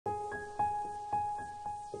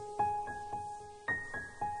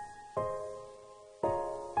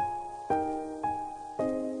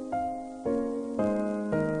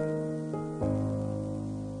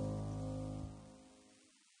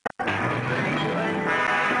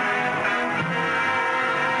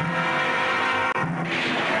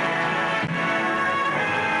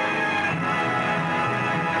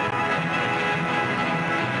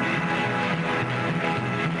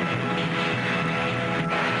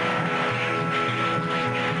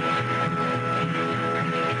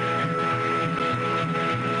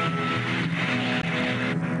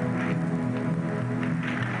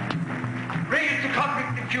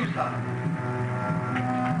top.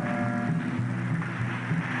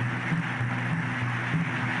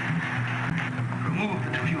 Remove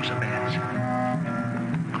the diffuser bands.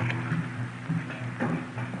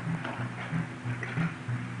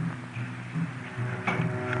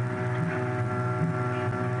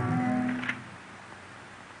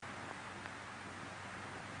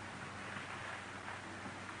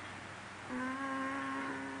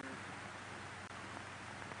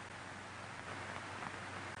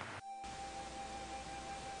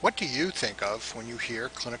 What do you think of when you hear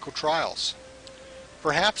clinical trials?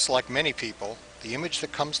 Perhaps, like many people, the image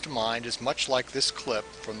that comes to mind is much like this clip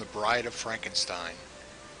from The Bride of Frankenstein.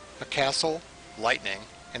 A castle, lightning,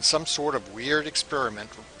 and some sort of weird experiment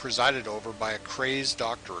presided over by a crazed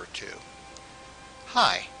doctor or two.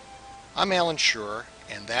 Hi, I'm Alan Schur,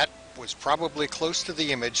 and that was probably close to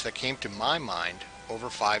the image that came to my mind over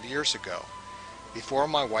 5 years ago, before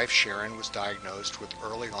my wife Sharon was diagnosed with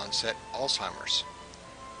early onset Alzheimer's.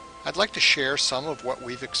 I'd like to share some of what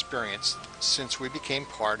we've experienced since we became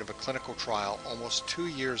part of a clinical trial almost 2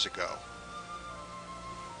 years ago.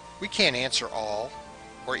 We can't answer all,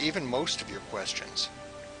 or even most of your questions.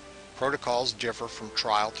 Protocols differ from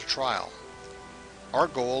trial to trial. Our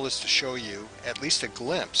goal is to show you at least a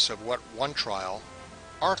glimpse of what one trial,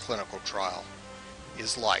 our clinical trial,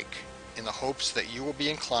 is like, in the hopes that you will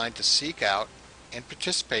be inclined to seek out and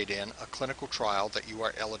participate in a clinical trial that you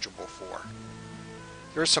are eligible for.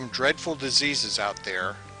 There are some dreadful diseases out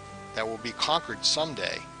there that will be conquered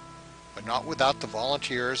someday, but not without the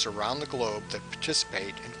volunteers around the globe that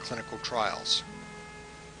participate in clinical trials.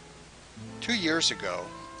 2 years ago,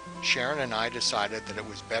 Sharon and I decided that it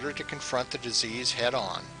was better to confront the disease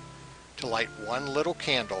head-on, to light one little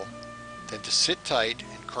candle, than to sit tight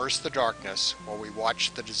and curse the darkness while we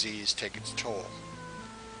watched the disease take its toll.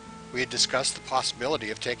 We had discussed the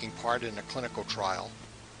possibility of taking part in a clinical trial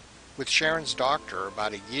with Sharon's doctor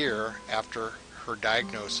about a year after her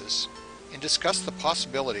diagnosis, and discussed the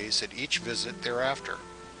possibilities at each visit thereafter.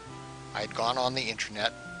 I had gone on the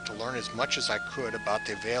internet to learn as much as I could about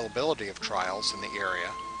the availability of trials in the area,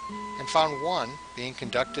 and found one being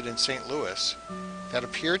conducted in St. Louis that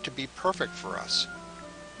appeared to be perfect for us.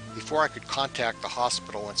 Before I could contact the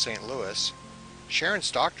hospital in St. Louis, Sharon's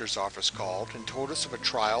doctor's office called and told us of a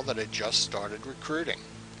trial that had just started recruiting.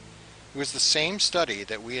 It was the same study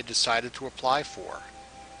that we had decided to apply for,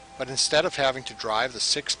 but instead of having to drive the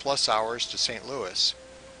 6+ hours to St. Louis,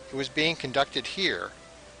 it was being conducted here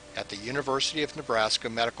at the University of Nebraska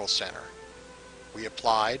Medical Center. We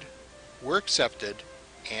applied, were accepted,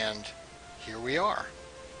 and here we are.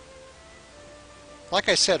 Like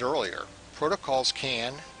I said earlier, protocols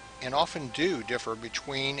can and often do differ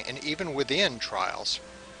between and even within trials.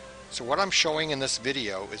 So what I'm showing in this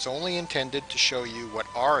video is only intended to show you what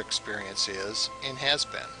our experience is and has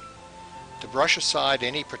been, to brush aside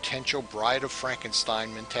any potential Bride of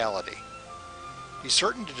Frankenstein mentality. Be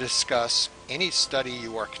certain to discuss any study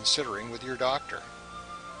you are considering with your doctor.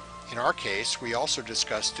 In our case, we also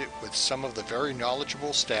discussed it with some of the very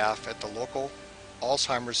knowledgeable staff at the local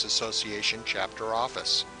Alzheimer's Association chapter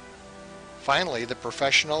office. Finally, the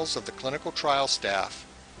professionals of the clinical trial staff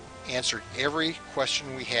answered every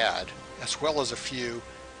question we had, as well as a few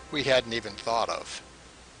we hadn't even thought of.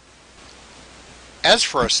 As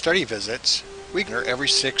for our study visits, we are every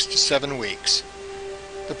 6 to 7 weeks.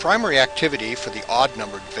 The primary activity for the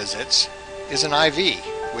odd-numbered visits is an IV,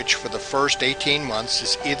 which for the first 18 months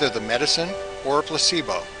is either the medicine or a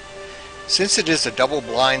placebo. Since it is a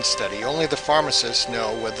double-blind study, only the pharmacists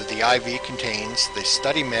know whether the IV contains the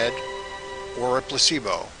study med or a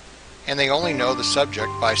placebo, and they only know the subject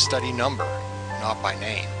by study number, not by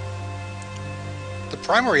name. The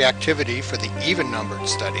primary activity for the even-numbered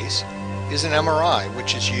studies is an MRI,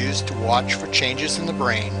 which is used to watch for changes in the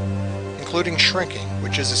brain, including shrinking,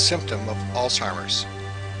 which is a symptom of Alzheimer's.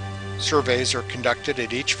 Surveys are conducted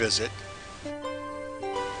at each visit,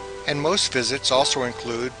 and most visits also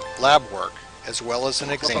include lab work, as well as an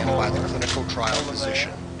exam by the clinical trial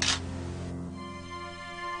physician.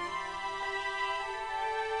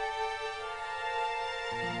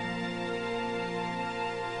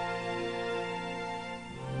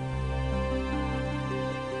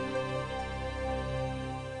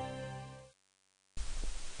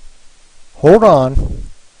 Hold on,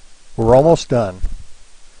 we're almost done.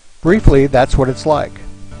 Briefly, that's what it's like.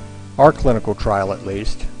 Our clinical trial, at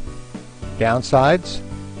least. Downsides?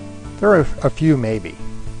 There are a few maybe.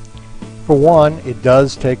 For one, it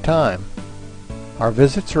does take time. Our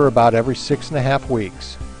visits are about every 6.5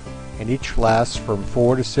 weeks, and each lasts from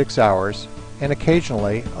 4 to 6 hours, and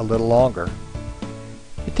occasionally a little longer.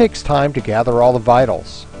 It takes time to gather all the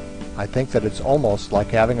vitals, I think that it's almost like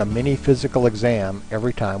having a mini physical exam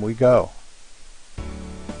every time we go.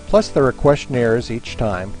 Plus there are questionnaires each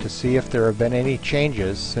time to see if there have been any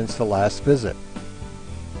changes since the last visit.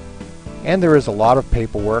 And there is a lot of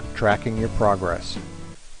paperwork tracking your progress.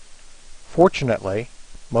 Fortunately,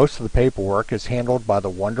 most of the paperwork is handled by the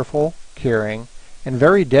wonderful, caring, and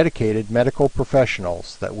very dedicated medical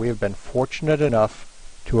professionals that we have been fortunate enough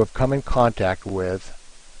to have come in contact with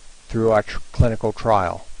through our clinical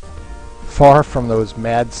trial. Far from those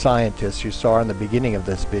mad scientists you saw in the beginning of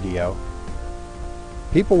this video,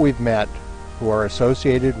 people we've met who are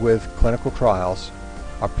associated with clinical trials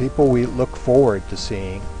are people we look forward to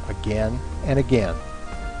seeing again and again.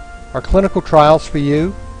 Are clinical trials for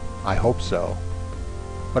you? I hope so.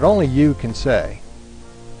 But only you can say.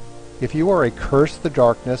 If you are a curse the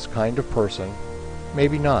darkness kind of person,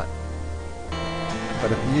 maybe not.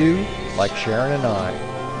 But if you, like Sharon and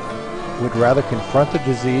I, would rather confront the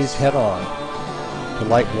disease head on, to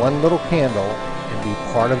light one little candle and be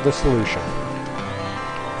part of the solution,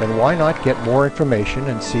 then why not get more information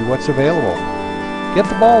and see what's available? Get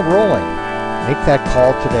the ball rolling. Make that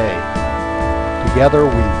call today. Together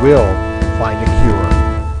we will find a cure.